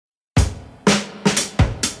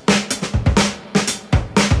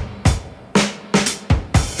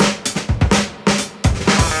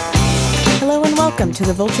Welcome to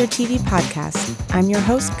the Vulture TV podcast. I'm your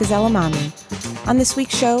host, Gazelle Amami. On this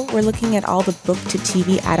week's show, we're looking at all the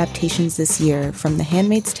book-to-TV adaptations this year, from The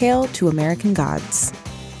Handmaid's Tale to American Gods.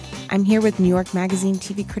 I'm here with New York Magazine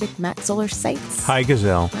TV critic Matt Zoller-Seitz. Hi,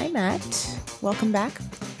 Gazelle. Hi, Matt. Welcome back.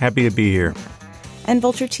 Happy to be here. And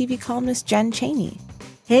Vulture TV columnist Jen Chaney.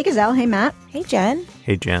 Hey, Gazelle. Hey, Matt. Hey, Jen.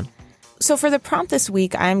 Hey, Jen. So for the prompt this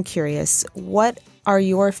week, I'm curious, what are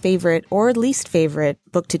your favorite or least favorite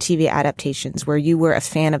book-to-TV adaptations where you were a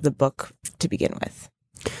fan of the book to begin with?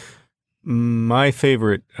 My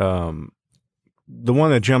favorite, the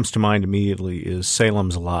one that jumps to mind immediately is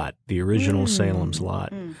Salem's Lot, the original Salem's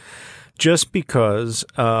Lot. Just because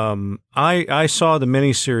I saw the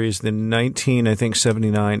miniseries, the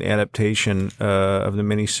 1979 adaptation of the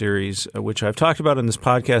miniseries, which I've talked about in this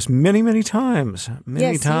podcast many times.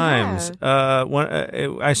 Many times. When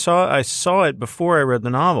I saw it before I read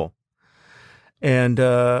the novel, and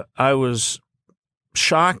I was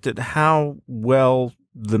shocked at how well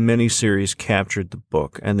the miniseries captured the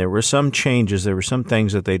book. And there were some changes. There were some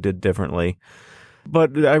things that they did differently.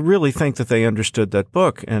 But I really think that they understood that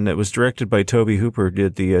book, and it was directed by Tobe Hooper, who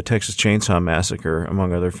did the Texas Chainsaw Massacre,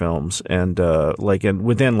 among other films, and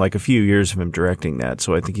within a few years of him directing that,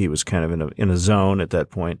 so I think he was kind of in a zone at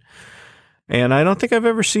that point. And I don't think I've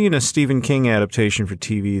ever seen a Stephen King adaptation for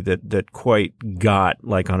TV that quite got,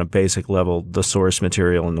 on a basic level, the source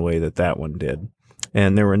material in the way that one did.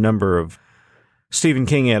 And there were a number of Stephen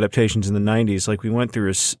King adaptations in the 90s. We went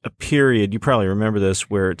through a period, you probably remember this,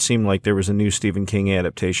 where it seemed like there was a new Stephen King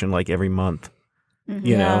adaptation every month. Mm-hmm.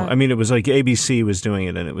 You know, I mean, it was like ABC was doing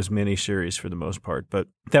it, and it was miniseries for the most part, but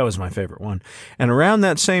that was my favorite one. And around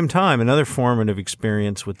that same time, another formative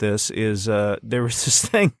experience with this is there was this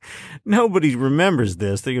thing, nobody remembers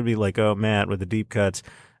this. They're going to be like, oh, Matt, with the deep cuts.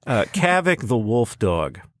 Kavik the Wolf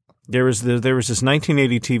Dog. There was this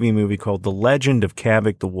 1980 TV movie called The Legend of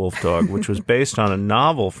Kavik the Wolf Dog, which was based on a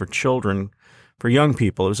novel for children, for young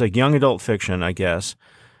people. It was like young adult fiction, I guess,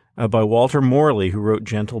 by Walter Morley, who wrote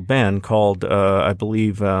Gentle Ben, called, I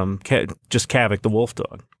believe, just Kavik the Wolf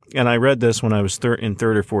Dog. And I read this when I was in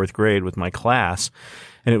third or fourth grade with my class,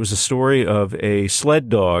 and it was a story of a sled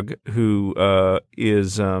dog who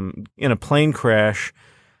is in a plane crash,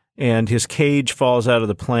 and his cage falls out of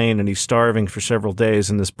the plane, and he's starving for several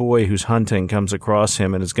days, and this boy who's hunting comes across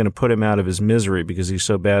him and is going to put him out of his misery because he's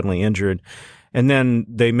so badly injured. And then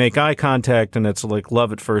they make eye contact, and it's like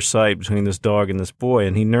love at first sight between this dog and this boy,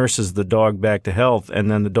 and he nurses the dog back to health,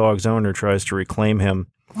 and then the dog's owner tries to reclaim him.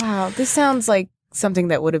 Wow, this sounds like something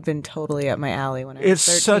that would have been totally up my alley when I was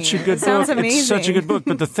 13. It's such a good book. Sounds amazing. It's such a good book.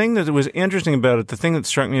 But the thing that was interesting about it, the thing that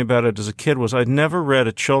struck me about it as a kid was I'd never read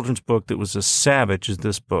a children's book that was as savage as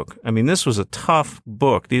this book. I mean, this was a tough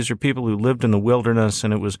book. These are people who lived in the wilderness,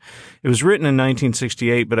 and it was written in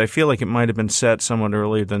 1968, but I feel like it might have been set somewhat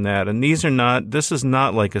earlier than that. And this is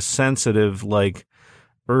not like a sensitive,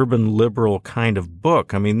 urban liberal kind of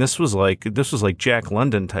book. I mean, this was like Jack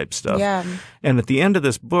London type stuff. Yeah. And at the end of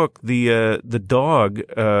this book, the dog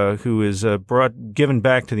who is given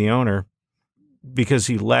back to the owner because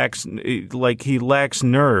he lacks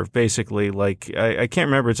nerve, basically. I can't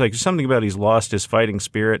remember. It's like something about he's lost his fighting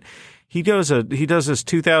spirit. He does this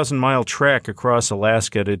 2,000-mile trek across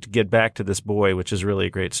Alaska to get back to this boy, which is really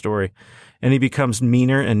a great story. And he becomes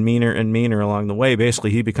meaner and meaner and meaner along the way.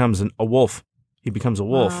 Basically, he becomes a wolf. He becomes a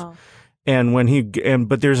wolf. Wow. And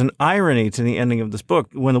but there's an irony to the ending of this book.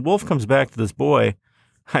 When the wolf comes back to this boy,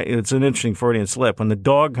 it's an interesting Freudian slip. When the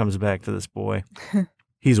dog comes back to this boy,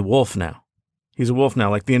 he's a wolf now. He's a wolf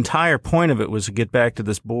now. The entire point of it was to get back to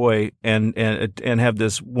this boy and have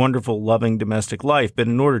this wonderful, loving domestic life. But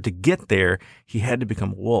in order to get there, he had to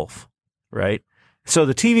become a wolf, right? So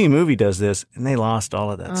the TV movie does this, and they lost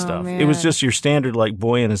all of that stuff. Man. It was just your standard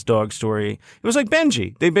boy and his dog story. It was like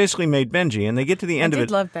Benji. They basically made Benji, and they get to the end of it. I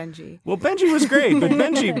did love Benji. Well, Benji was great, but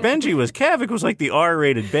Kavik was like the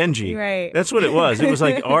R-rated Benji. Right. That's what it was. It was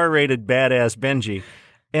like R-rated badass Benji.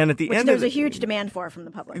 And at the end, there's a huge demand for from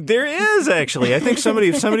the public. There is, actually. I think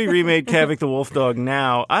if somebody remade Kavik the Wolf Dog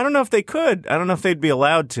now, I don't know if they could. I don't know if they'd be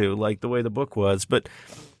allowed to, the way the book was, but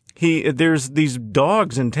there's these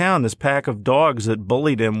dogs in town, this pack of dogs that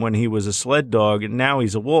bullied him when he was a sled dog, and now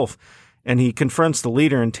he's a wolf. And he confronts the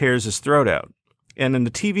leader and tears his throat out. And in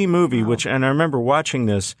the TV movie, and I remember watching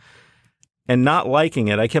this and not liking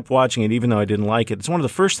it. I kept watching it even though I didn't like it. It's one of the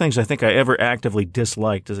first things I think I ever actively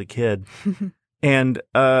disliked as a kid. And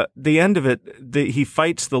the end of it, he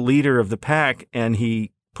fights the leader of the pack, and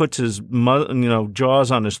he puts his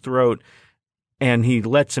jaws on his throat, and he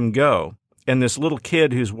lets him go. And this little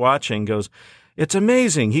kid who's watching goes, It's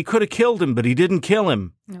amazing. He could have killed him, but he didn't kill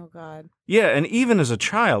him. Oh, God. Yeah, and even as a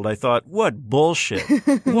child, I thought, what bullshit.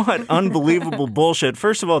 What unbelievable bullshit.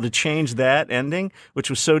 First of all, to change that ending, which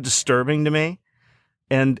was so disturbing to me,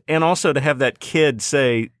 and also to have that kid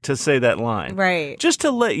say that line. Right. Just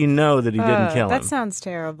to let you know that he didn't kill him. That sounds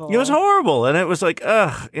terrible. It was horrible, and it was like,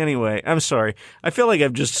 ugh. Anyway, I'm sorry. I feel like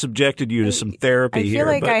I've just subjected you to some therapy here.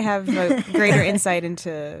 I feel like I have a greater insight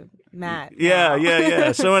into Matt.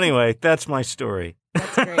 Yeah. So anyway, that's my story.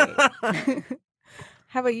 That's great.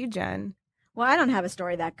 How about you, Jen? Well, I don't have a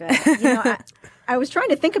story that good. I was trying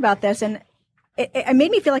to think about this, and it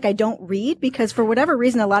made me feel like I don't read because for whatever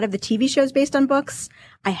reason, a lot of the TV shows based on books,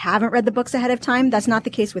 I haven't read the books ahead of time. That's not the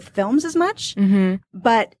case with films as much. Mm-hmm.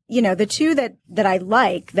 But, the two that I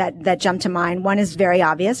like that jump to mind, one is very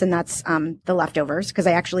obvious, and that's The Leftovers, because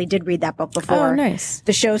I actually did read that book before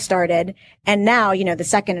the show started. And now, the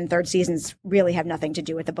second and third seasons really have nothing to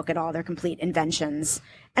do with the book at all. They're complete inventions.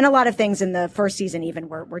 And a lot of things in the first season even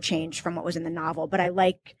were changed from what was in the novel. But I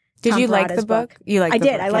like Did Tom you like Perrotta's the book? You liked I the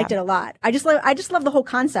did. book, I liked it a lot. I just love the whole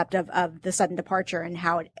concept of the sudden departure and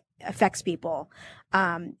how it affects people.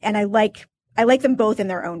 And I like them both in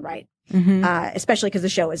their own right, especially because the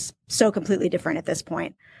show is so completely different at this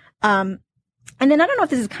point. And then I don't know if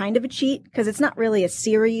this is kind of a cheat because it's not really a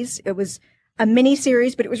series. It was a mini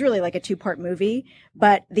series, but it was really like a 2-part movie.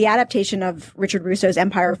 But the adaptation of Richard Russo's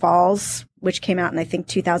Empire Falls, which came out in I think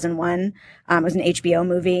 2001, was an HBO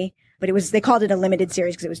movie. But they called it a limited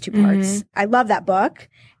series because it was 2 parts. I love that book.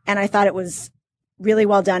 And I thought it was really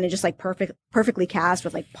well done and just like perfectly cast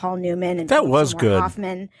with like Paul Newman and that was good.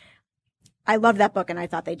 Hoffman. I love that book. And I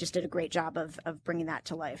thought they just did a great job of bringing that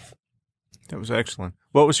to life. That was excellent.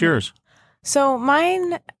 What was yours? So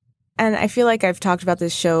mine, and I feel like I've talked about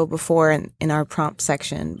this show before in our prompt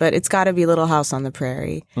section, but it's got to be Little House on the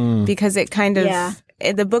Prairie because it kind of,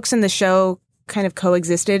 the books and the show kind of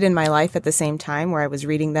coexisted in my life at the same time where I was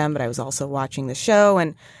reading them, but I was also watching the show.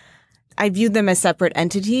 And I viewed them as separate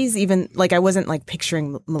entities, even like I wasn't like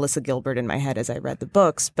picturing Melissa Gilbert in my head as I read the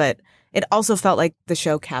books, but it also felt like the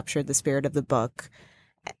show captured the spirit of the book.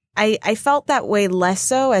 I felt that way less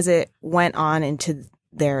so as it went on into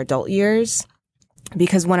their adult years,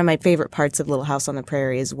 because one of my favorite parts of Little House on the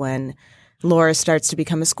Prairie is when Laura starts to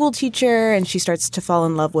become a school teacher and she starts to fall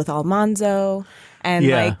in love with Almanzo. And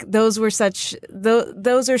like those are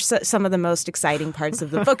some of the most exciting parts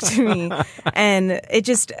of the book to me. And it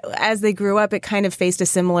just, as they grew up, it kind of faced a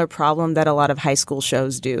similar problem that a lot of high school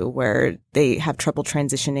shows do, where they have trouble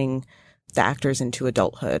transitioning the actors into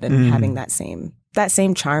adulthood and having that same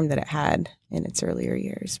charm that it had in its earlier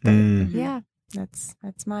years. But yeah, that's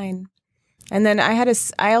mine. And then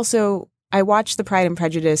I watched the Pride and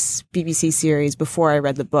Prejudice BBC series before I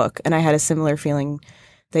read the book, and I had a similar feeling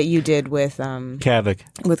that you did with Kavik.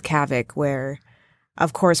 With Kavik, where,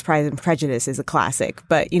 of course, Pride and Prejudice is a classic,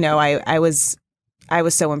 but I was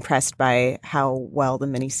so impressed by how well the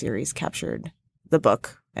miniseries captured the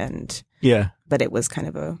book, but it was kind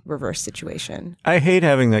of a reverse situation. I hate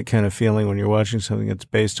having that kind of feeling when you're watching something that's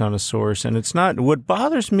based on a source, and it's not. What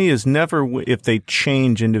bothers me is never if they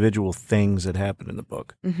change individual things that happen in the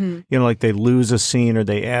book. Like they lose a scene, or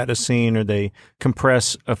they add a scene, or they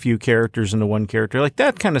compress a few characters into one character. Like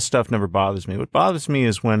that kind of stuff never bothers me. What bothers me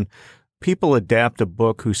is when people adapt a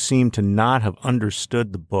book who seem to not have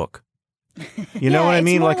understood the book. You know what I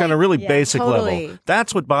mean? Like on a really basic level.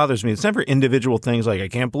 That's what bothers me. It's never individual things like, I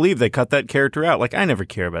can't believe they cut that character out. Like, I never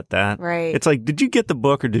care about that. Right. It's like, did you get the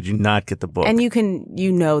book or did you not get the book? And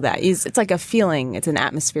you know that. It's like a feeling. It's an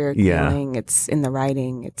atmospheric feeling. It's in the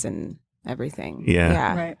writing. It's in everything.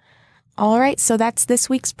 Yeah. Right. All right. So that's this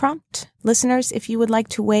week's prompt. Listeners, if you would like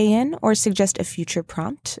to weigh in or suggest a future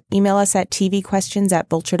prompt, email us at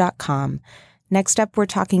tvquestions@vulture.com. Next up, we're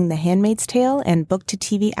talking The Handmaid's Tale and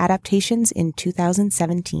book-to-TV adaptations in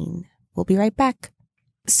 2017. We'll be right back.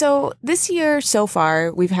 So this year so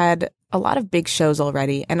far, we've had a lot of big shows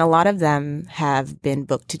already, and a lot of them have been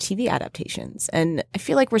book-to-TV adaptations. And I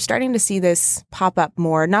feel like we're starting to see this pop up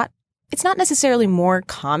more. It's not necessarily more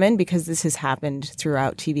common because this has happened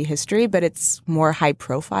throughout TV history, but it's more high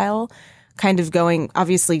profile, kind of going,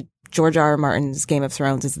 obviously, George R. R. Martin's Game of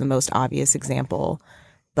Thrones is the most obvious example,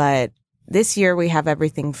 but this year, we have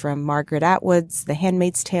everything from Margaret Atwood's The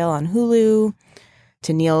Handmaid's Tale on Hulu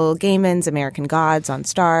to Neil Gaiman's American Gods on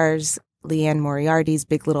Starz, Leanne Moriarty's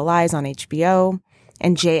Big Little Lies on HBO,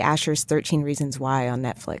 and Jay Asher's 13 Reasons Why on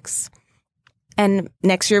Netflix. And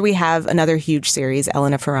next year, we have another huge series.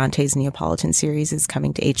 Elena Ferrante's Neapolitan series is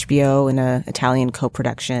coming to HBO in an Italian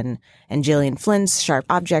co-production. And Gillian Flynn's Sharp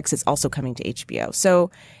Objects is also coming to HBO. So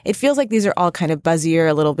it feels like these are all kind of buzzier,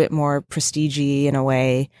 a little bit more prestige-y in a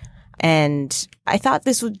way. And I thought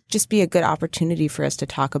this would just be a good opportunity for us to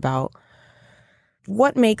talk about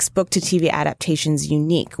what makes book to TV adaptations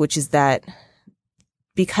unique, which is that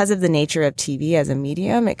because of the nature of TV as a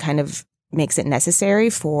medium, it kind of makes it necessary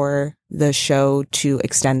for the show to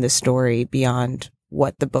extend the story beyond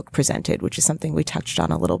what the book presented, which is something we touched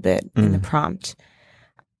on a little bit in the prompt.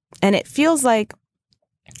 And it feels like,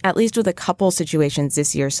 at least with a couple situations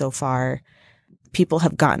this year so far, people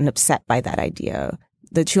have gotten upset by that idea.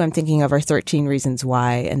 The two I'm thinking of are 13 Reasons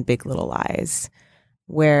Why and Big Little Lies,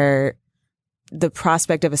 where the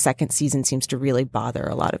prospect of a second season seems to really bother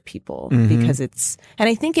a lot of people because and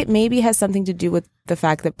I think it maybe has something to do with the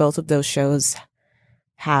fact that both of those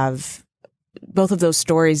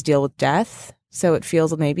stories deal with death. So it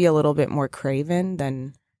feels maybe a little bit more craven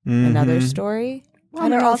than another story. Well,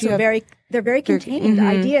 they're also very contained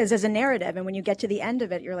ideas as a narrative. And when you get to the end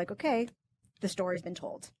of it, you're like, okay, the story's been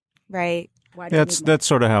told. Right. That's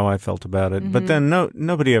sort of how I felt about it. But then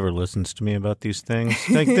nobody ever listens to me about these things.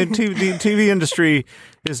 Like the TV industry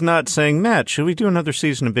is not saying, Matt, should we do another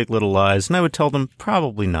season of Big Little Lies? And I would tell them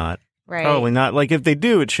probably not. Right. Probably not. Like if they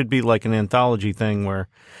do, it should be like an anthology thing where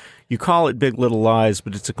you call it Big Little Lies,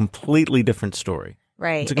 but it's a completely different story.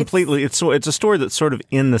 Right. It's a story that's sort of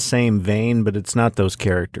in the same vein, but it's not those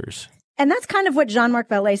characters. And that's kind of what Jean-Marc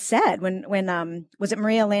Vallée said when was it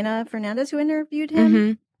Maria Elena Fernandez who interviewed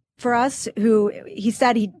him for us, who he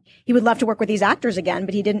said he would love to work with these actors again,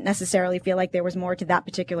 but he didn't necessarily feel like there was more to that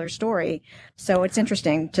particular story. So it's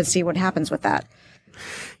interesting to see what happens with that.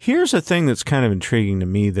 Here's a thing that's kind of intriguing to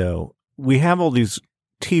me, though. We have all these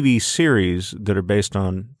TV series that are based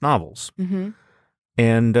on novels.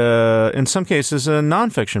 And in some cases,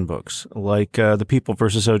 nonfiction books, like The People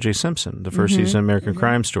versus O.J. Simpson, the first season of American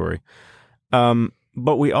Crime Story.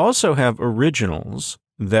 But we also have originals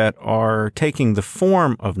that are taking the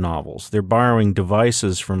form of novels. They're borrowing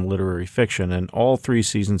devices from literary fiction, and all 3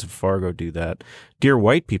 seasons of Fargo do that. Dear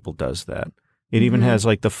White People does that. It even has,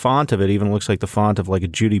 like, the font of it even looks like the font of, like, a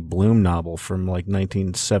Judy Blume novel from, like,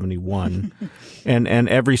 1971. and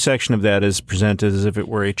every section of that is presented as if it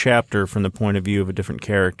were a chapter from the point of view of a different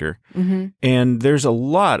character. And there's a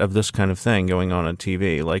lot of this kind of thing going on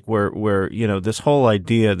TV, like where you know, this whole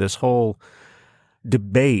idea, this whole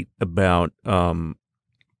debate about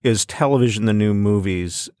is television the new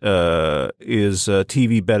movies? Is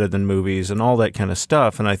TV better than movies? And all that kind of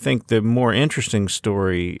stuff. And I think the more interesting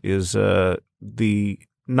story is the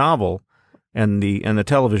novel and the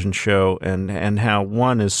television show, and how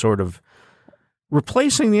one is sort of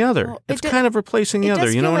replacing the other. Well, it's kind of replacing the other.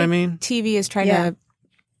 You know what I mean? TV is trying to.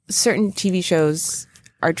 Certain TV shows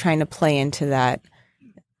are trying to play into that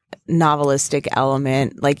novelistic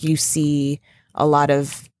element. Like you see a lot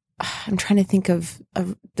of. I'm trying to think of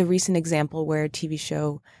the recent example where a TV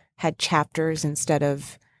show had chapters instead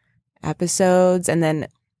of episodes, and then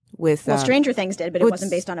with Stranger Things did, but it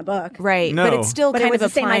wasn't based on a book, right? No. But it's still kind it was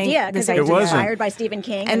of the same idea because it was inspired by Stephen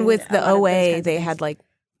King. And with the OA, they had like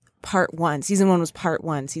part 1. Season 1 was part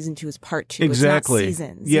 1. Season 2 was part 2. Exactly. It's not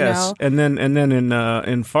seasons. Yes, you know? and then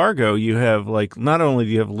in Fargo, you have like not only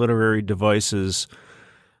do you have literary devices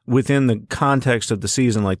within the context of the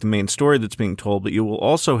season, like the main story that's being told, but you will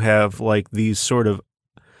also have like these sort of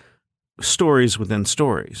stories within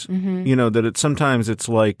stories. You know, that sometimes it's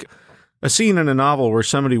like a scene in a novel where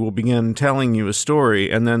somebody will begin telling you a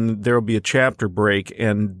story, and then there will be a chapter break,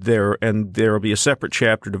 and there will be a separate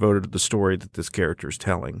chapter devoted to the story that this character is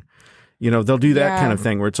telling. You know, they'll do that kind of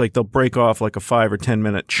thing where it's like they'll break off like a 5 or 10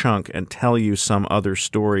 minute chunk and tell you some other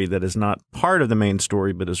story that is not part of the main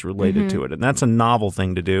story but is related to it. And that's a novel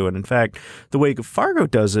thing to do. And in fact, the way Fargo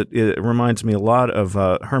does it, it reminds me a lot of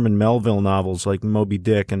Herman Melville novels like Moby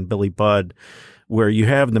Dick and Billy Budd, where you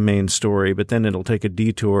have the main story, but then it'll take a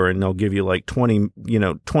detour and they'll give you like 20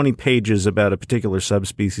 pages about a particular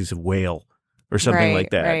subspecies of whale or something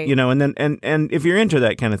like that. Right. You know, and then and if you're into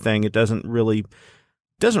that kind of thing, it doesn't really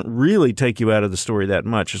take you out of the story that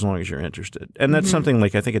much as long as you're interested. And that's something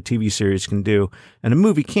like I think a TV series can do and a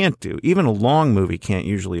movie can't do. Even a long movie can't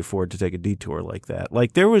usually afford to take a detour like that.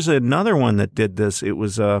 Like there was another one that did this. It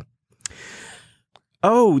was the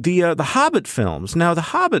Hobbit films. Now the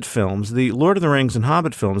Hobbit films, the Lord of the Rings and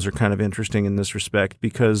Hobbit films are kind of interesting in this respect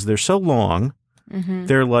because they're so long.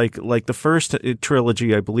 They're like the first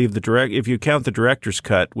trilogy, I believe. If you count the director's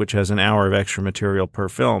cut, which has an hour of extra material per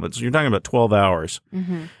film, you're talking about 12 hours.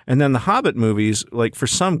 And then the Hobbit movies, like for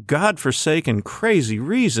some godforsaken crazy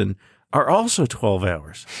reason, are also 12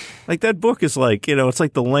 hours. Like that book is like, you know, it's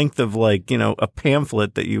like the length of like, you know, a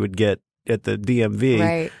pamphlet that you would get at the DMV.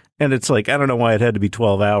 Right. And it's like, I don't know why it had to be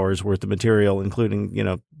 12 hours worth of material, including, you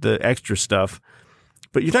know, the extra stuff.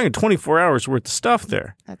 But you're talking 24 hours worth of stuff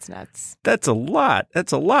there. That's nuts. That's a lot.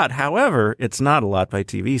 That's a lot. However, it's not a lot by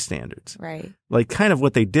TV standards. Right. Like kind of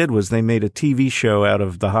what they did was they made a TV show out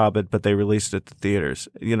of The Hobbit, but they released it to theaters,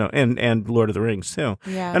 and Lord of the Rings too.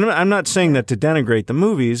 Yeah. And I'm not saying that to denigrate the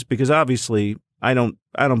movies, because obviously I don't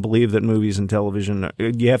believe that movies and television,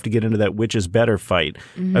 you have to get into that which is better fight.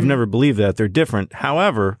 Mm-hmm. I've never believed that. They're different.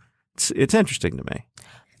 However, it's interesting to me.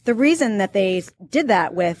 The reason that they did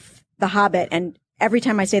that with The Hobbit, and every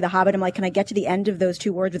time I say The Hobbit, I'm like, can I get to the end of those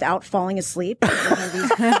two words without falling asleep?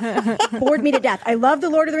 Bored me to death. I love the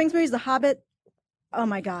Lord of the Rings movies. The Hobbit, oh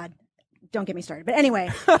my God. Don't get me started. But anyway,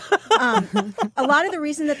 a lot of the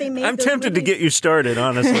reason that they made I'm tempted to get you started,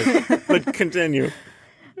 honestly. But continue.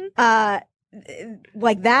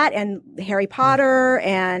 Like that and Harry Potter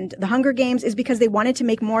and the Hunger Games is because they wanted to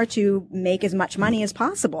make more to make as much money as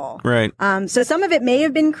possible. Right. So some of it may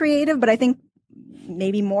have been creative, but I think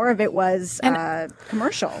maybe more of it was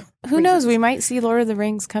commercial. Who knows? We might see Lord of the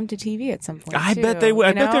Rings come to TV at some point. I bet they will.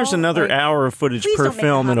 I bet there's another hour of footage per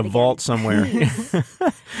film in a vault somewhere.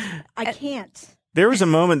 I can't. There was a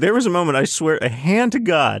moment, I swear, a hand to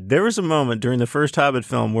God, there was a moment during the first Hobbit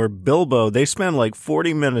film where Bilbo, they spend like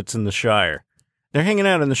 40 minutes in the Shire. They're hanging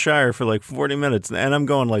out in the Shire for like 40 minutes, and I'm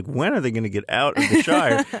going like, when are they going to get out of the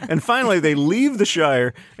Shire? And finally, they leave the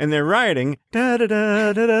Shire, and they're riding over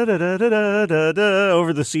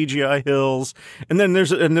the CGI hills. And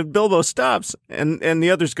then Bilbo stops, and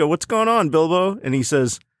the others go, "What's going on, Bilbo?" And he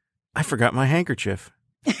says, "I forgot my handkerchief."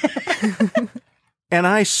 And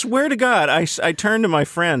I swear to God, I turned to my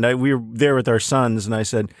friend. We were there with our sons, and I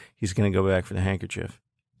said, "He's going to go back for the handkerchief."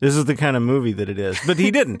 This is the kind of movie that it is. But he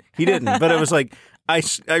didn't. But it was like, I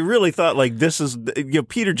really thought like this is,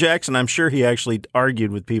 Peter Jackson, I'm sure he actually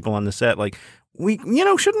argued with people on the set. Like,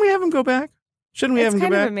 shouldn't we have him go back? Shouldn't we have him go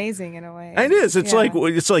back? It's kind of amazing in a way. It is. It's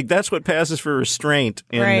like that's what passes for restraint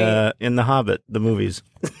in The Hobbit, the movies.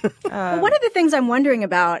 One of the things I'm wondering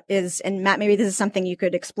about is, and Matt, maybe this is something you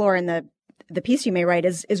could explore in the piece you may write,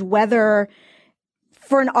 is whether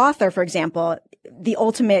for an author, for example, the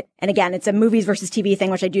ultimate, and again, it's a movies versus TV thing,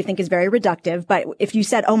 which I do think is very reductive. But if you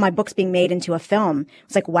said, "Oh, my book's being made into a film,"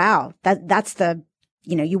 it's like, wow, that's the,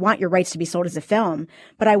 you want your rights to be sold as a film.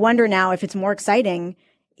 But I wonder now if it's more exciting,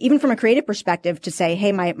 even from a creative perspective, to say,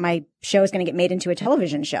 "Hey, my show is going to get made into a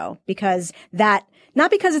television show," because not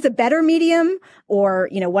because it's a better medium or,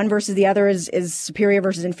 one versus the other is superior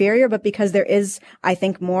versus inferior, but because there is, I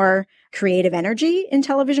think, more creative energy in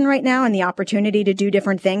television right now and the opportunity to do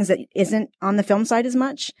different things that isn't on the film side as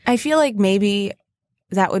much. I feel like maybe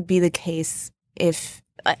that would be the case if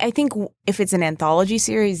it's an anthology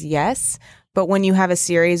series, yes. But when you have a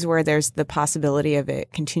series where there's the possibility of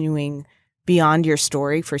it continuing beyond your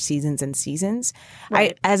story for seasons and seasons,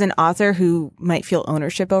 right. As an author who might feel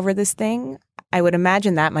ownership over this thing, I would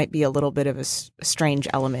imagine that might be a little bit of a strange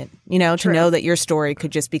element, to know that your story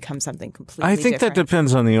could just become something completely different. I think that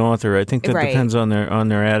depends on the author. I think that depends on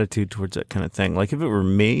their attitude towards that kind of thing. Like if it were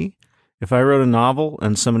me, if I wrote a novel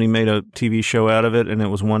and somebody made a TV show out of it and it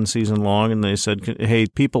was one season long and they said, "Hey,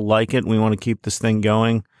 people like it, we want to keep this thing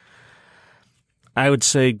going," I would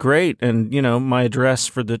say, great, and my address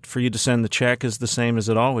for you to send the check is the same as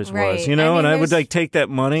it always was, and I would take that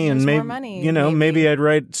money and maybe I'd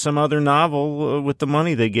write some other novel with the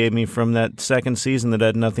money they gave me from that second season that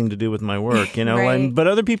had nothing to do with my work, Right. But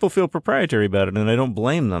other people feel proprietary about it, and I don't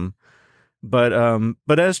blame them. But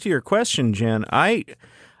as to your question, Jen, I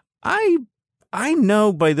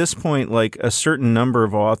know by this point like a certain number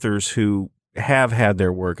of authors who have had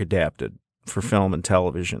their work adapted for film and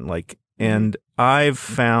television, and I've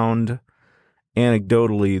found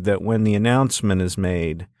anecdotally that when the announcement is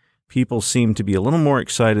made, people seem to be a little more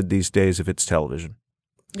excited these days if it's television.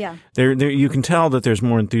 Yeah. You can tell that there's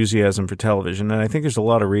more enthusiasm for television, and I think there's a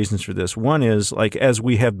lot of reasons for this. One is, as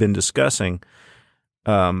we have been discussing,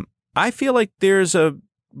 I feel like there's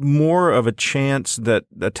more of a chance that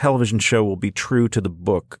a television show will be true to the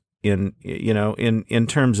book in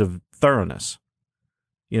terms of thoroughness.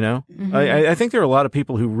 Mm-hmm. I think there are a lot of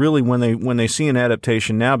people who really, when they see an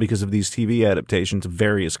adaptation now because of these TV adaptations of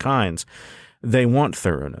various kinds, they want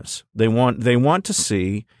thoroughness. They want to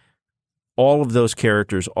see all of those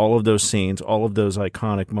characters, all of those scenes, all of those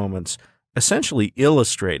iconic moments essentially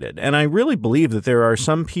illustrated. And I really believe that there are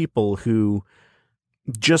some people who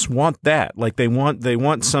just want that. Like they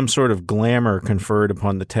want some sort of glamour conferred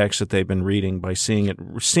upon the text that they've been reading by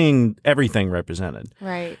seeing everything represented.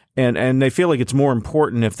 Right. And they feel like it's more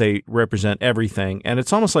important if they represent everything. And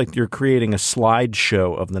it's almost like you're creating a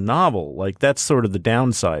slideshow of the novel. Like that's sort of the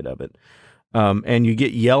downside of it. and you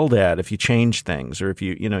get yelled at if you change things, or if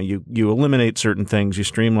you eliminate certain things, you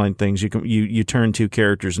streamline things, you turn two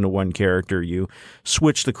characters into one character, you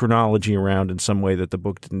switch the chronology around in some way that the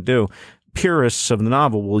book didn't do. Purists of the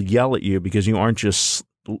novel will yell at you because you aren't just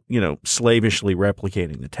slavishly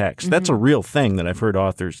replicating the text. That's a real thing that I've heard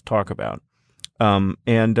authors talk about. But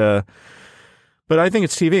I think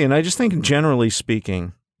it's TV, and I just think generally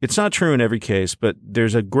speaking, it's not true in every case, but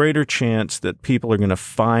there's a greater chance that people are going to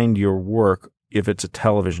find your work if it's a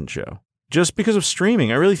television show. Just because of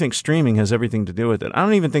streaming. I really think streaming has everything to do with it. I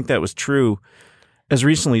don't even think that was true as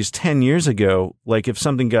recently as 10 years ago. Like if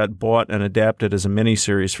something got bought and adapted as a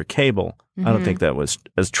miniseries for cable, I don't think that was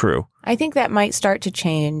as true. I think that might start to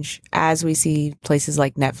change as we see places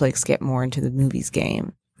like Netflix get more into the movies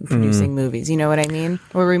game, producing movies. You know what I mean?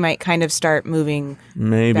 Where we might kind of start moving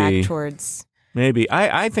back towards... Maybe.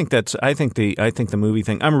 I think the movie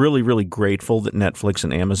thing, I'm really, really grateful that Netflix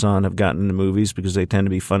and Amazon have gotten into movies, because they tend to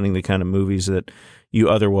be funding the kind of movies that you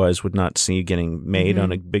otherwise would not see getting made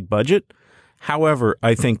on a big budget. However,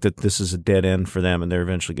 I think that this is a dead end for them, and they're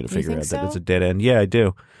eventually going to figure out that it's a dead end. Yeah, I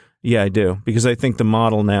do. Because I think the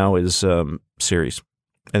model now is series.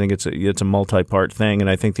 I think it's a multi-part thing, and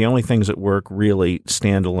I think the only things that work really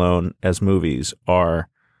standalone as movies are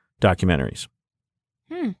documentaries.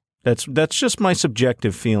 That's just my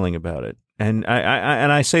subjective feeling about it, and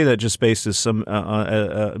I say that just based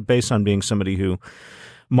on being somebody who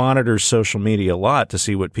monitors social media a lot to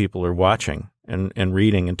see what people are watching and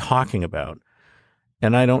reading and talking about,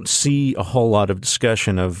 and I don't see a whole lot of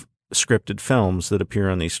discussion of scripted films that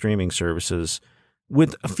appear on these streaming services,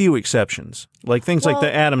 with a few exceptions, like things like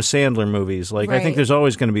the Adam Sandler movies. Like, I think there's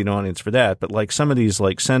always going to be an audience for that. But like some of these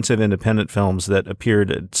like sensitive independent films that appeared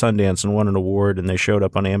at Sundance and won an award, and they showed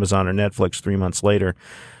up on Amazon or Netflix 3 months later,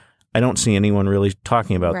 I don't see anyone really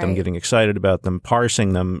talking about them, getting excited about them,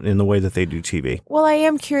 parsing them in the way that they do TV. Well, I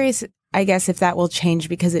am curious, I guess, if that will change,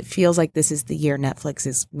 because it feels like this is the year Netflix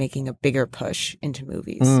is making a bigger push into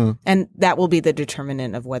movies. And that will be the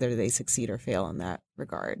determinant of whether they succeed or fail in that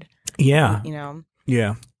regard. Yeah.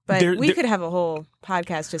 Yeah. But we could have a whole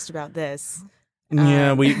podcast just about this.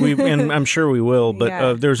 Yeah, we and I'm sure we will.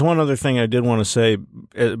 But there's one other thing I did want to say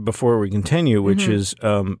before we continue, which is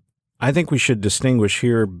I think we should distinguish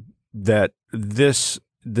here that this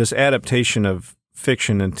adaptation of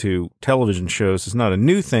fiction into television shows is not a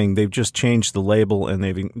new thing. They've just changed the label, and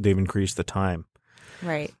they've increased the time.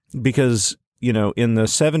 Right. Because in the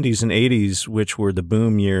 70s and 80s, which were the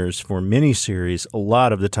boom years for miniseries, a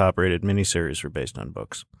lot of the top-rated miniseries were based on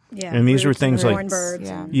books. Yeah, and these were things like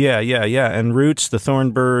Thornbirds. And Roots, the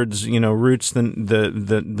Thornbirds. Roots,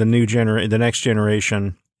 the new the next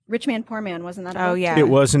generation. Rich Man, Poor Man, wasn't that? Oh yeah, it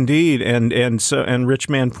was indeed, and Rich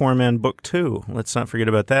Man, Poor Man Book 2. Let's not forget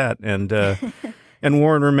about that. And and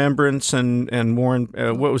War and Remembrance and War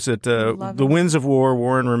and what was it? The Winds of War,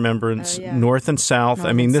 War and Remembrance, North and South.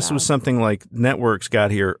 This was something like networks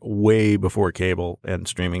got here way before cable and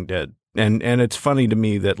streaming did. And it's funny to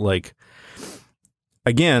me that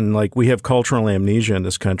again, we have cultural amnesia in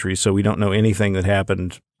this country, so we don't know anything that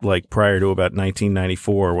happened prior to about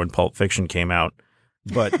 1994 when Pulp Fiction came out.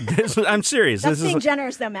 But I'm serious. That's being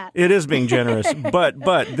generous, though, Matt. It is being generous,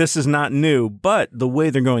 but this is not new. But the way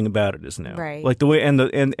they're going about it is new. Right. The way and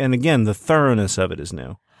again, the thoroughness of it is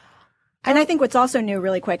new. And I think what's also new,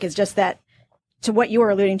 really quick, is just that, to what you were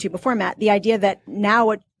alluding to before, Matt, the idea that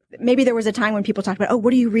now maybe there was a time when people talked about,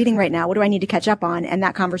 what are you reading right now? What do I need to catch up on? And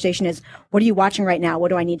that conversation is, what are you watching right now? What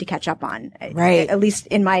do I need to catch up on? Right. At least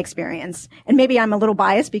in my experience. And maybe I'm a little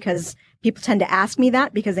biased because people tend to ask me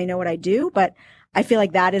that because they know what I do, but I feel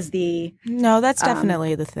like that is No, that's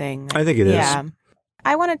definitely the thing. I think it is. Yeah.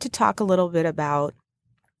 I wanted to talk a little bit about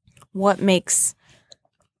what makes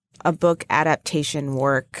a book adaptation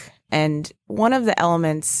work. And one of the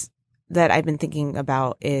elements that I've been thinking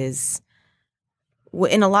about is,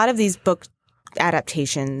 in a lot of these book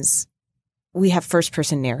adaptations, we have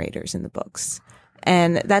first-person narrators in the books.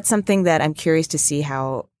 And that's something that I'm curious to see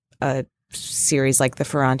how a series like the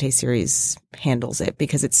Ferrante series handles it,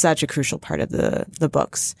 because it's such a crucial part of the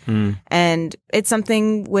books. And it's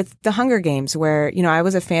something with the Hunger Games where, I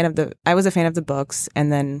was a fan of the books,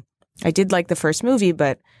 and then I did like the first movie,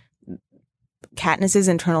 but Katniss's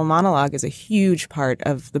internal monologue is a huge part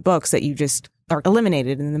of the books that you just are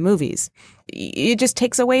eliminated in the movies. It just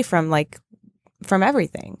takes away from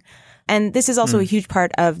everything. And this is also a huge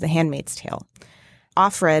part of The Handmaid's Tale.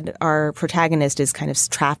 Offred, our protagonist, is kind of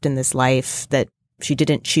trapped in this life that she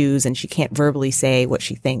didn't choose, and she can't verbally say what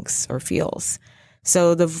she thinks or feels.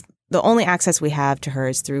 So the only access we have to her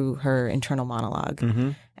is through her internal monologue.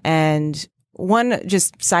 And one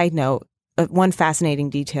just side note, one fascinating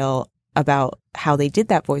detail about how they did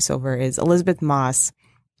that voiceover is Elizabeth Moss.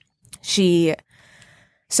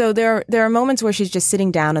 So there are moments where she's just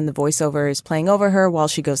sitting down and the voiceover is playing over her while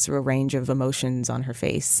she goes through a range of emotions on her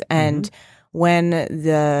face. And when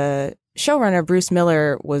the showrunner, Bruce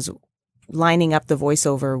Miller, was lining up the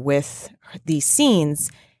voiceover with these scenes,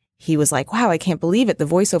 he was like, wow, I can't believe it. The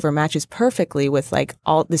voiceover matches perfectly with like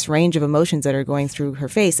all this range of emotions that are going through her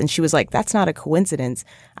face. And she was like, that's not a coincidence.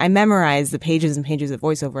 I memorized the pages and pages of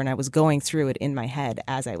voiceover and I was going through it in my head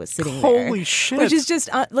as I was sitting there. Holy shit. Which is just,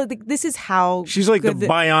 like, this is how. She's like the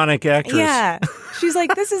bionic actress. Yeah. She's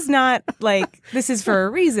like, this is not like, this is for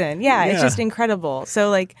a reason. Yeah. It's just incredible.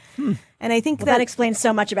 So like, and I think that explains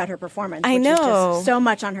so much about her performance. I which know. Is just so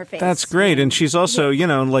much on her face. That's great. And she's also, you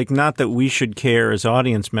know, like, not that we should care as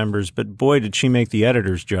audience members, but boy, did she make the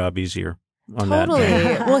editor's job easier on totally.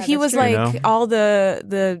 that. Well, he was true. like, You know? all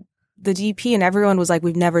the DP and everyone was like,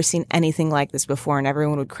 we've never seen anything like this before. And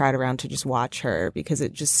everyone would crowd around to just watch her because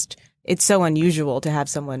it's so unusual to have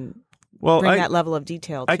someone bring that level of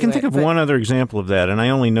detail to I can think of but, one other example of that, and I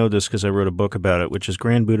only know this because I wrote a book about it, which is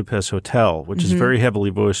Grand Budapest Hotel, which is very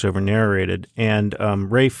heavily voiceover narrated. And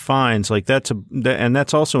Ralph Fiennes, like that's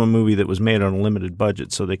also a movie that was made on a limited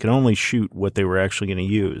budget, so they could only shoot what they were actually going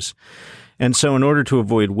to use. And so in order to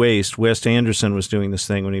avoid waste, Wes Anderson was doing this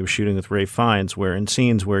thing when he was shooting with Ralph Fiennes, where in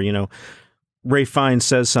scenes where, you know, Ralph Fiennes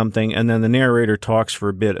says something and then the narrator talks for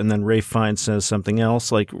a bit and then Ralph Fiennes says something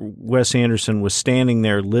else. Like Wes Anderson was standing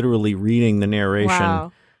there literally reading the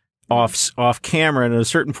narration off camera. And at a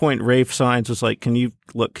certain point, Ralph Fiennes was like, can you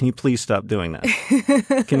please stop doing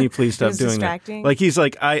that? Can you please stop doing distracting. that? Like he's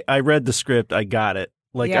like, I read the script. I got it.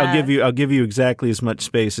 Like I'll give you exactly as much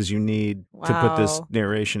space as you need to put this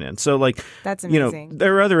narration in. So like, that's amazing. You know,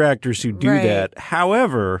 there are other actors who do that.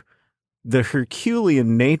 However, the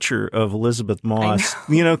Herculean nature of Elizabeth Moss,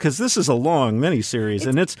 you know, because this is a long miniseries,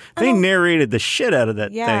 and they narrated the shit out of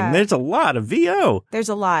that thing. There's a lot of VO. There's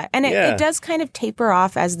a lot. And it does kind of taper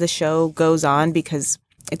off as the show goes on because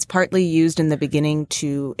it's partly used in the beginning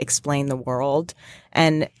to explain the world.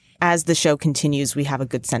 And as the show continues, we have a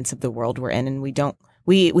good sense of the world we're in, and we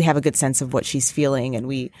have a good sense of what she's feeling, and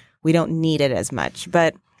we don't need it as much.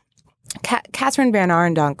 But Catherine Van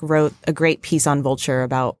Arendonk wrote a great piece on Vulture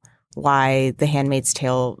about why The Handmaid's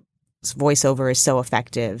Tale's voiceover is so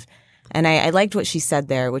effective. And I liked what she said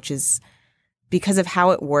there, which is because of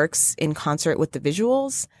how it works in concert with the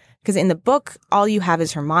visuals. Because in the book, all you have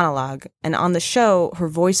is her monologue. And on the show, her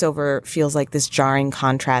voiceover feels like this jarring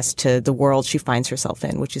contrast to the world she finds herself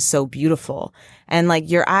in, which is so beautiful. And like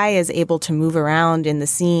your eye is able to move around in the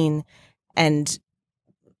scene and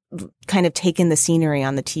kind of take in the scenery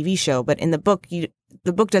on the TV show. But in the book,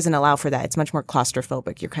 the book doesn't allow for that. It's much more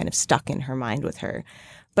claustrophobic. You're kind of stuck in her mind with her.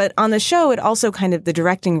 But on the show, it also kind of, the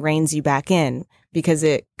directing reins you back in because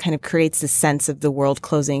it kind of creates this sense of the world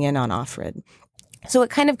closing in on Offred. So it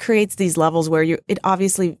kind of creates these levels where it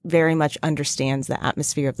obviously very much understands the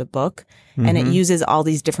atmosphere of the book. And it uses all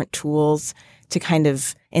these different tools to kind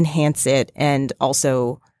of enhance it and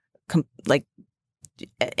also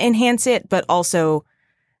enhance it, but also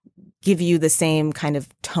give you the same kind of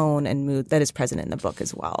tone and mood that is present in the book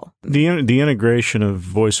as well. The integration of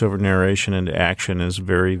voiceover narration into action is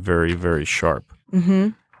very, very, very sharp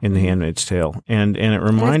in The Handmaid's Tale. And it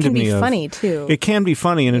reminded me of... it can be funny, too. It can be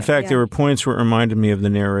funny. And in fact, there were points where it reminded me of the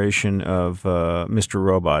narration of Mr.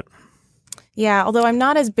 Robot. Yeah, although I'm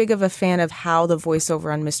not as big of a fan of how the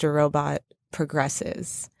voiceover on Mr. Robot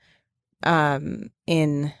progresses as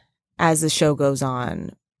the show goes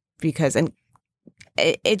on. Because...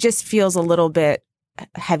 It just feels a little bit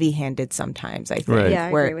heavy-handed sometimes, I think. Right. Yeah, I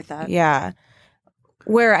agree with that. Yeah.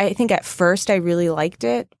 Where I think at first I really liked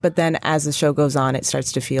it, but then as the show goes on, it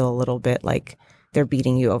starts to feel a little bit like they're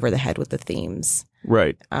beating you over the head with the themes.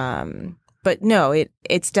 Right. But no,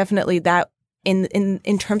 it's definitely that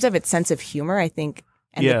in terms of its sense of humor, I think,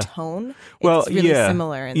 and the tone, it's really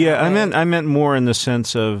similar. In that way. I meant more in the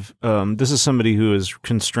sense of this is somebody who is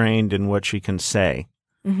constrained in what she can say.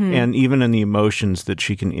 And even in the emotions that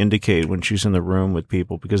she can indicate when she's in the room with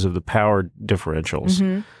people because of the power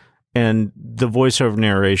differentials. And the voiceover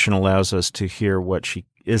narration allows us to hear what she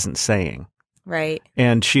isn't saying. Right.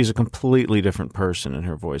 And she's a completely different person in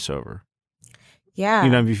her voiceover. Yeah.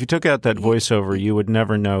 You know, if you took out that voiceover, you would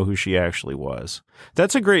never know who she actually was.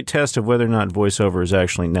 That's a great test of whether or not voiceover is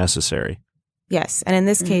actually necessary. Yes. And in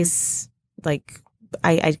this case, like,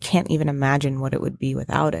 I can't even imagine what it would be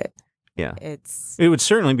without it. Yeah. It would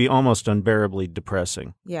certainly be almost unbearably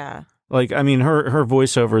depressing. Yeah. Like, I mean, her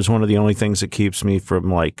voiceover is one of the only things that keeps me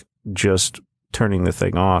from, like, just turning the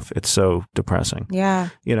thing off. It's so depressing. Yeah.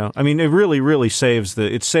 You know, I mean, it really saves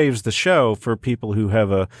the show for people who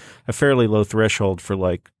have a fairly low threshold for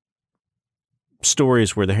like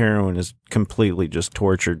stories where the heroine is completely just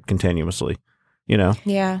tortured continuously, you know?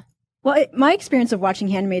 Yeah. Well, my experience of watching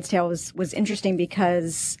Handmaid's Tale was interesting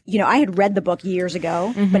because, you know, I had read the book years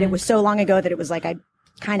ago, but it was so long ago that it was like I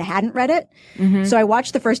kind of hadn't read it. So I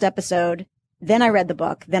watched the first episode, then I read the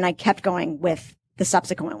book, then I kept going with the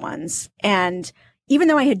subsequent ones. And even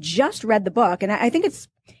though I had just read the book, and I think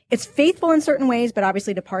it's faithful in certain ways, but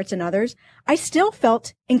obviously departs in others, I still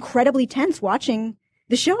felt incredibly tense watching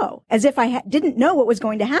the show as if I didn't know what was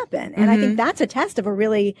going to happen. And I think that's a test of a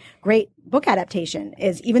really great book adaptation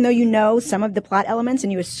is even though you know some of the plot elements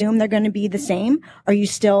and you assume they're going to be the same, are you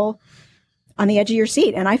still on the edge of your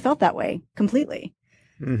seat? And I felt that way completely.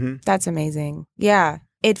 That's amazing. Yeah.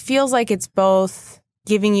 It feels like it's both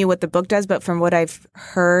giving you what the book does, but from what I've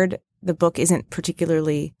heard, the book isn't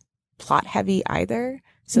particularly plot heavy either.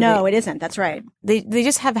 So no, it isn't. That's right. They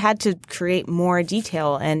just have had to create more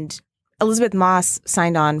detail, and Elizabeth Moss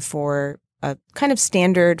signed on for a kind of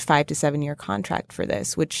standard 5 to 7 year contract for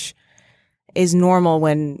this, which is normal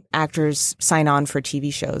when actors sign on for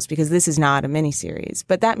TV shows because this is not a miniseries.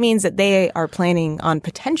 But that means that they are planning on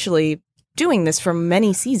potentially doing this for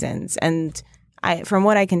many seasons. And from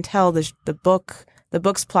what I can tell, the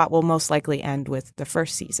book's plot will most likely end with the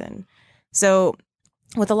first season. So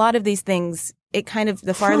with a lot of these things, it kind of,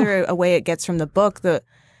 the farther away it gets from the book, the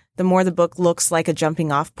more the book looks like a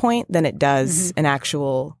jumping off point than it does an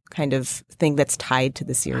actual kind of thing that's tied to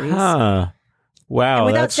the series.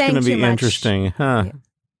 Wow, that's going to be interesting.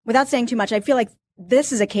 Without saying too much, I feel like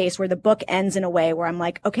this is a case where the book ends in a way where I'm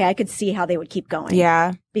like, okay, I could see how they would keep going.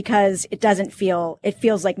 Yeah. Because it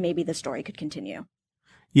feels like maybe the story could continue.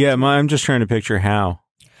 Yeah, I'm just trying to picture how.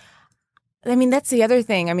 I mean, that's the other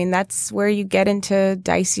thing. I mean, that's where you get into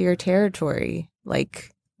dicier territory.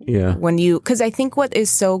 Like, yeah, because I think what is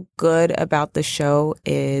so good about the show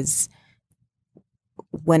is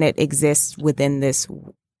when it exists within this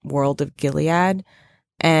world of Gilead.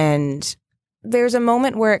 And there's a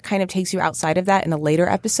moment where it kind of takes you outside of that in a later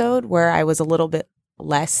episode where I was a little bit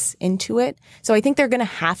less into it. So I think they're going to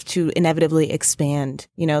have to inevitably expand,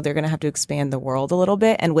 they're going to have to expand the world a little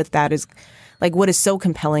bit. And with that is like what is so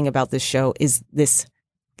compelling about this show is this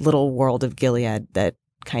little world of Gilead that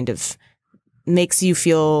kind of makes you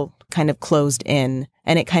feel kind of closed in,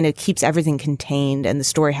 and it kind of keeps everything contained, and the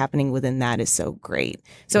story happening within that is so great.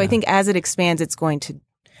 So I think as it expands,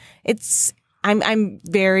 I'm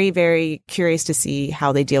very, very curious to see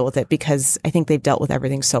how they deal with it, because I think they've dealt with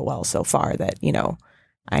everything so well so far that,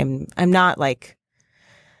 I'm not like,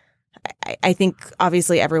 I think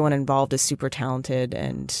obviously everyone involved is super talented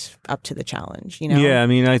and up to the challenge, Yeah, I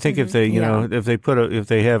mean, I think if they, if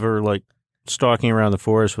they have her like stalking around the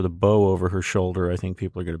forest with a bow over her shoulder, I think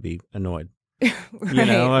people are going to be annoyed. I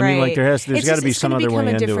mean, like there's got to be some other way into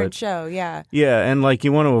it. It's a different show, yeah. Yeah, and like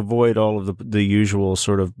you want to avoid all of the usual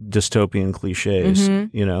sort of dystopian cliches, and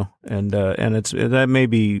it's that may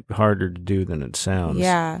be harder to do than it sounds.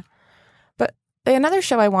 Yeah, but another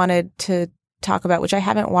show I wanted to talk about, which I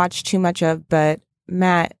haven't watched too much of, but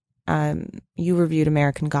Matt, you reviewed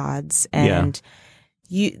American Gods, and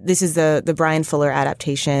this is the Brian Fuller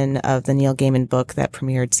adaptation of the Neil Gaiman book that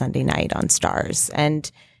premiered Sunday night on Starz.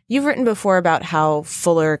 And you've written before about how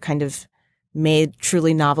Fuller kind of made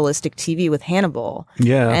truly novelistic TV with Hannibal.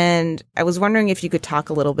 Yeah. And I was wondering if you could talk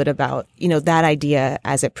a little bit about, that idea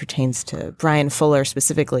as it pertains to Brian Fuller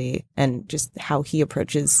specifically, and just how he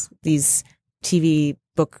approaches these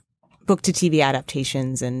book to TV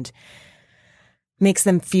adaptations and makes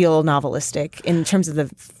them feel novelistic in terms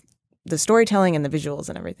of the storytelling and the visuals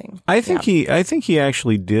and everything. I think he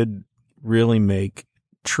actually did really make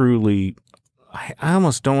truly, I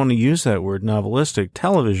almost don't want to use that word, novelistic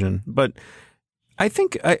television, but I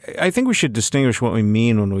think we should distinguish what we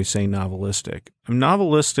mean when we say novelistic.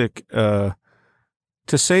 Novelistic,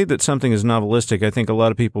 to say that something is novelistic, I think a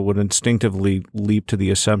lot of people would instinctively leap to the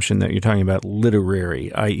assumption that you're talking about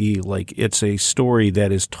literary, i.e. like it's a story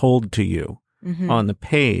that is told to you on the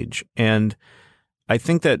page. And I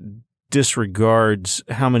think that disregards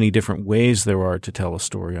how many different ways there are to tell a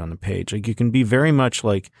story on the page. Like you can be very much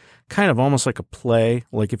like kind of almost like a play.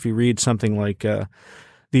 Like if you read something like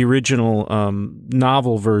the original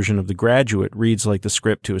novel version of The Graduate reads like the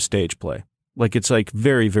script to a stage play. Like it's like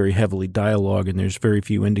very, very heavily dialogue, and there's very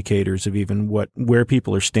few indicators of even where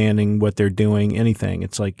people are standing, what they're doing, anything.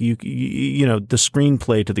 It's like the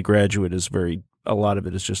screenplay to The Graduate is a lot of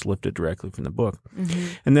it is just lifted directly from the book.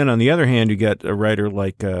 And then on the other hand, you get a writer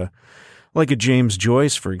like like a James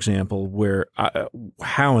Joyce, for example, where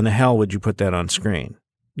how in the hell would you put that on screen?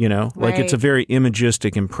 You know, like it's a very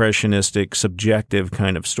imagistic, impressionistic, subjective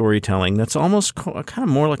kind of storytelling that's almost kind of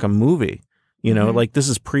more like a movie. You know, like this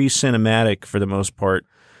is pre-cinematic for the most part,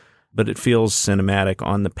 but it feels cinematic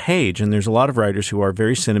on the page. And there's a lot of writers who are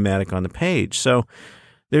very cinematic on the page. So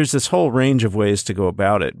there's this whole range of ways to go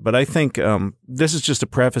about it. But I think this is just a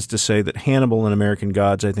preface to say that Hannibal and American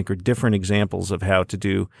Gods, I think, are different examples of how to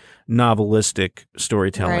do novelistic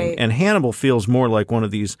storytelling. Right. And Hannibal feels more like one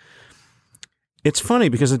of these. It's funny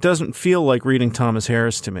because it doesn't feel like reading Thomas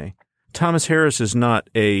Harris to me. Thomas Harris is not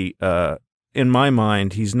in my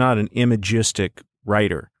mind, he's not an imagistic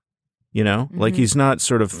writer. You know, like he's not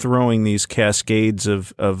sort of throwing these cascades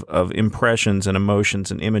of impressions and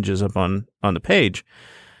emotions and images up on the page.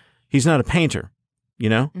 He's not a painter, you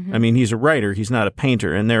know? I mean, he's a writer. He's not a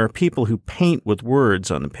painter. And there are people who paint with words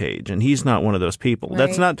on the page, and he's not one of those people. Right.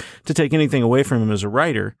 That's not to take anything away from him as a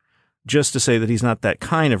writer, just to say that he's not that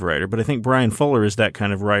kind of writer. But I think Brian Fuller is that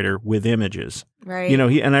kind of writer with images. Right. You know,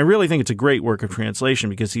 and I really think it's a great work of translation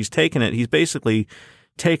because he's basically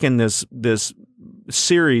taken this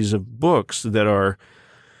series of books that are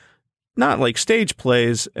not like stage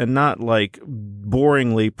plays and not like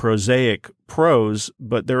boringly prosaic prose,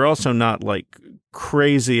 but they're also not like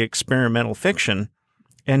crazy experimental fiction.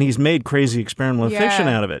 And he's made crazy experimental fiction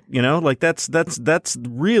out of it. You know, like that's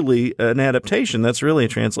really an adaptation. That's really a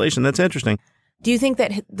translation. That's interesting. Do you think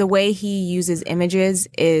that the way he uses images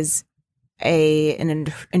is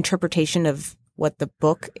an interpretation of what the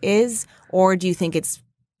book is, or do you think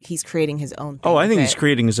he's creating his own thing? Oh, I think he's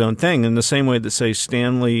creating his own thing in the same way that, say,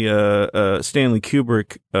 Stanley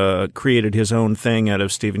Kubrick created his own thing out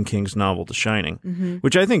of Stephen King's novel The Shining,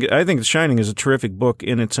 which I think The Shining is a terrific book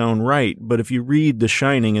in its own right. But if you read The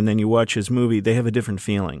Shining and then you watch his movie, they have a different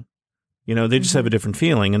feeling. You know, they just have a different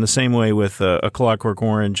feeling. In the same way with A Clockwork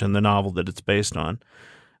Orange and the novel that it's based on,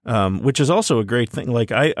 which is also a great thing.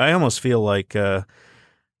 Like I almost feel like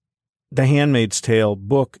The Handmaid's Tale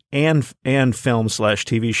book and film /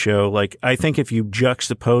 TV show, like I think if you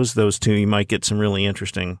juxtapose those two, you might get some really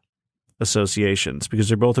interesting associations because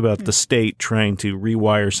they're both about the state trying to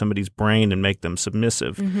rewire somebody's brain and make them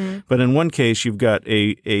submissive. But in one case, you've got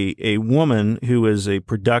a woman who is a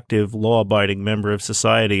productive, law-abiding member of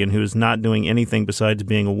society and who is not doing anything besides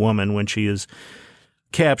being a woman when she is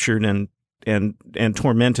captured and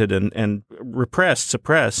tormented and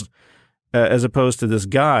suppressed. As opposed to this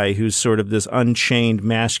guy who's sort of this unchained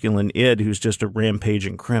masculine id who's just a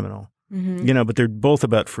rampaging criminal. You know, but they're both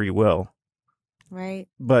about free will. Right.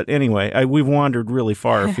 But anyway, we've wandered really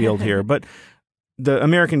far afield here. But the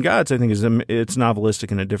American Gods, I think, it's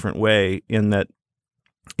novelistic in a different way in that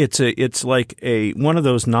it's like one of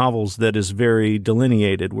those novels that is very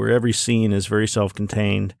delineated, where every scene is very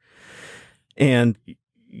self-contained. And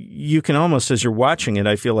you can almost, as you're watching it,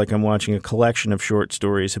 I feel like I'm watching a collection of short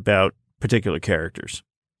stories about particular characters.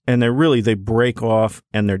 And they break off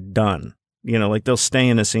and they're done. You know, like they'll stay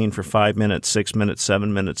in a scene for 5 minutes, 6 minutes,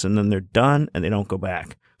 7 minutes, and then they're done and they don't go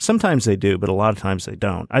back. Sometimes they do, but a lot of times they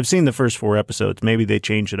don't. I've seen the first 4 episodes. Maybe they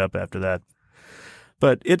change it up after that.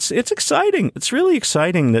 But it's exciting. It's really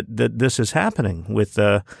exciting that this is happening with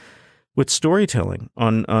storytelling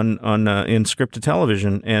on in scripted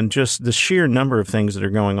television, and just the sheer number of things that are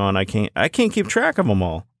going on. I can't keep track of them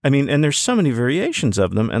all. I mean, and there's so many variations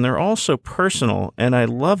of them, and they're all so personal, and I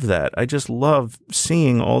love that. I just love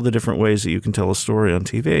seeing all the different ways that you can tell a story on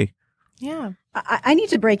TV. Yeah. I need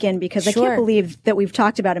to break in because I can't believe that we've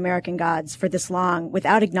talked about American Gods for this long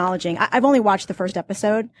without acknowledging. I've only watched the first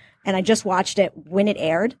episode, and I just watched it when it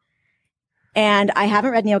aired, and I haven't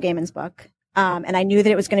read Neil Gaiman's book, and I knew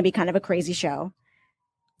that it was going to be kind of a crazy show.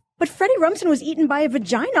 But Freddie Rumsen was eaten by a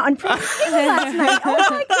vagina on Pretty King last night. Oh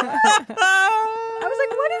my God. I was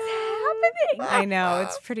like, what is happening? I know.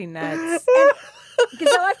 It's pretty nuts. And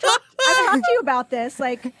Gazelle, I've talked to you about this.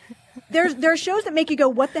 Like, there are shows that make you go,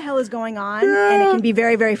 what the hell is going on? And it can be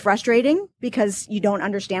very, very frustrating because you don't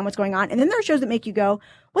understand what's going on. And then there are shows that make you go,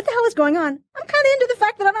 what the hell is going on? I'm kind of into the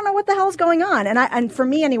fact that I don't know what the hell is going on. And for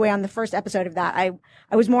me anyway, on the first episode of that, I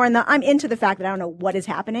was more I'm into the fact that I don't know what is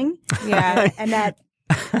happening. Yeah. And that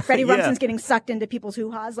Freddie Rumsen's getting sucked into people's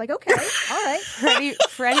hoo-has. Like, okay, all right.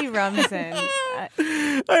 Freddie Rumsen.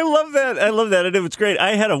 I love that. And it was great.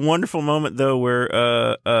 I had a wonderful moment, though, where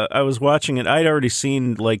I was watching it. I'd already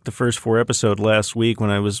seen, like, the first 4 episodes last week when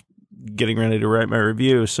I was getting ready to write my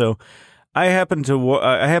review. So I happened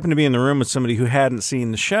to be in the room with somebody who hadn't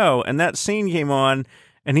seen the show, and that scene came on,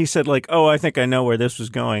 and he said, like, oh, I think I know where this was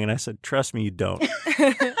going. And I said, trust me, you don't.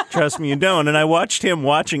 Trust me, you don't. And I watched him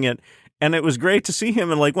watching it. And it was great to see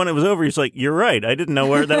him. And like when it was over, he's like, "You're right. I didn't know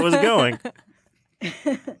where that was going."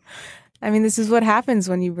 I mean, this is what happens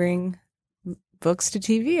when you bring books to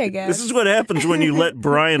TV, I guess. This is what happens when you let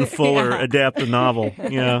Brian Fuller adapt a novel.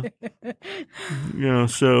 Yeah.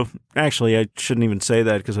 So actually, I shouldn't even say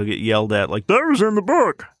that because I'll get yelled at like, "That was in the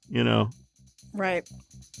book," Right.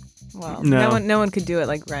 Well, no one could do it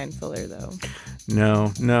like Brian Fuller, though.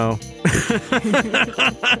 No.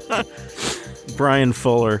 Brian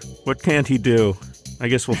Fuller. What can't he do? I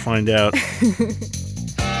guess we'll find out.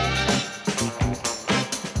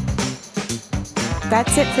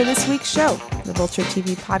 That's it for this week's show. The Vulture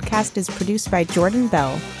TV podcast is produced by Jordan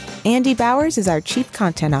Bell. Andy Bowers is our Chief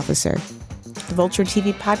Content Officer. The Vulture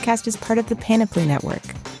TV podcast is part of the Panoply Network.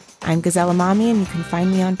 I'm Gazelle Amami, and you can find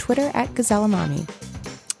me on Twitter at Gazelle Amami.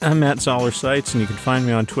 I'm Matt Zoller Seitz, and you can find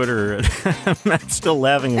me on Twitter at Matt's still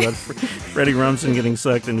laughing about Freddie Rumsen getting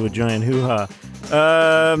sucked into a giant hoo-ha.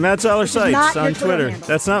 Matt Zoller Seitz on Twitter.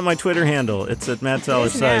 That's not my Twitter handle. It's at Matt Zoller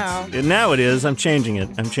Seitz. Now it is. I'm changing it.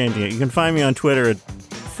 You can find me on Twitter at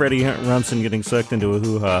Freddie Rumsen getting sucked into a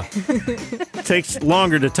hoo-ha. It takes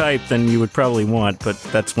longer to type than you would probably want, but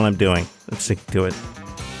that's what I'm doing. Let's stick to it.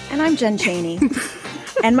 And I'm Jen Chaney.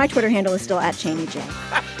 And my Twitter handle is still at ChaneyJ.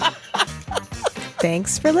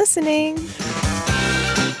 Thanks for listening.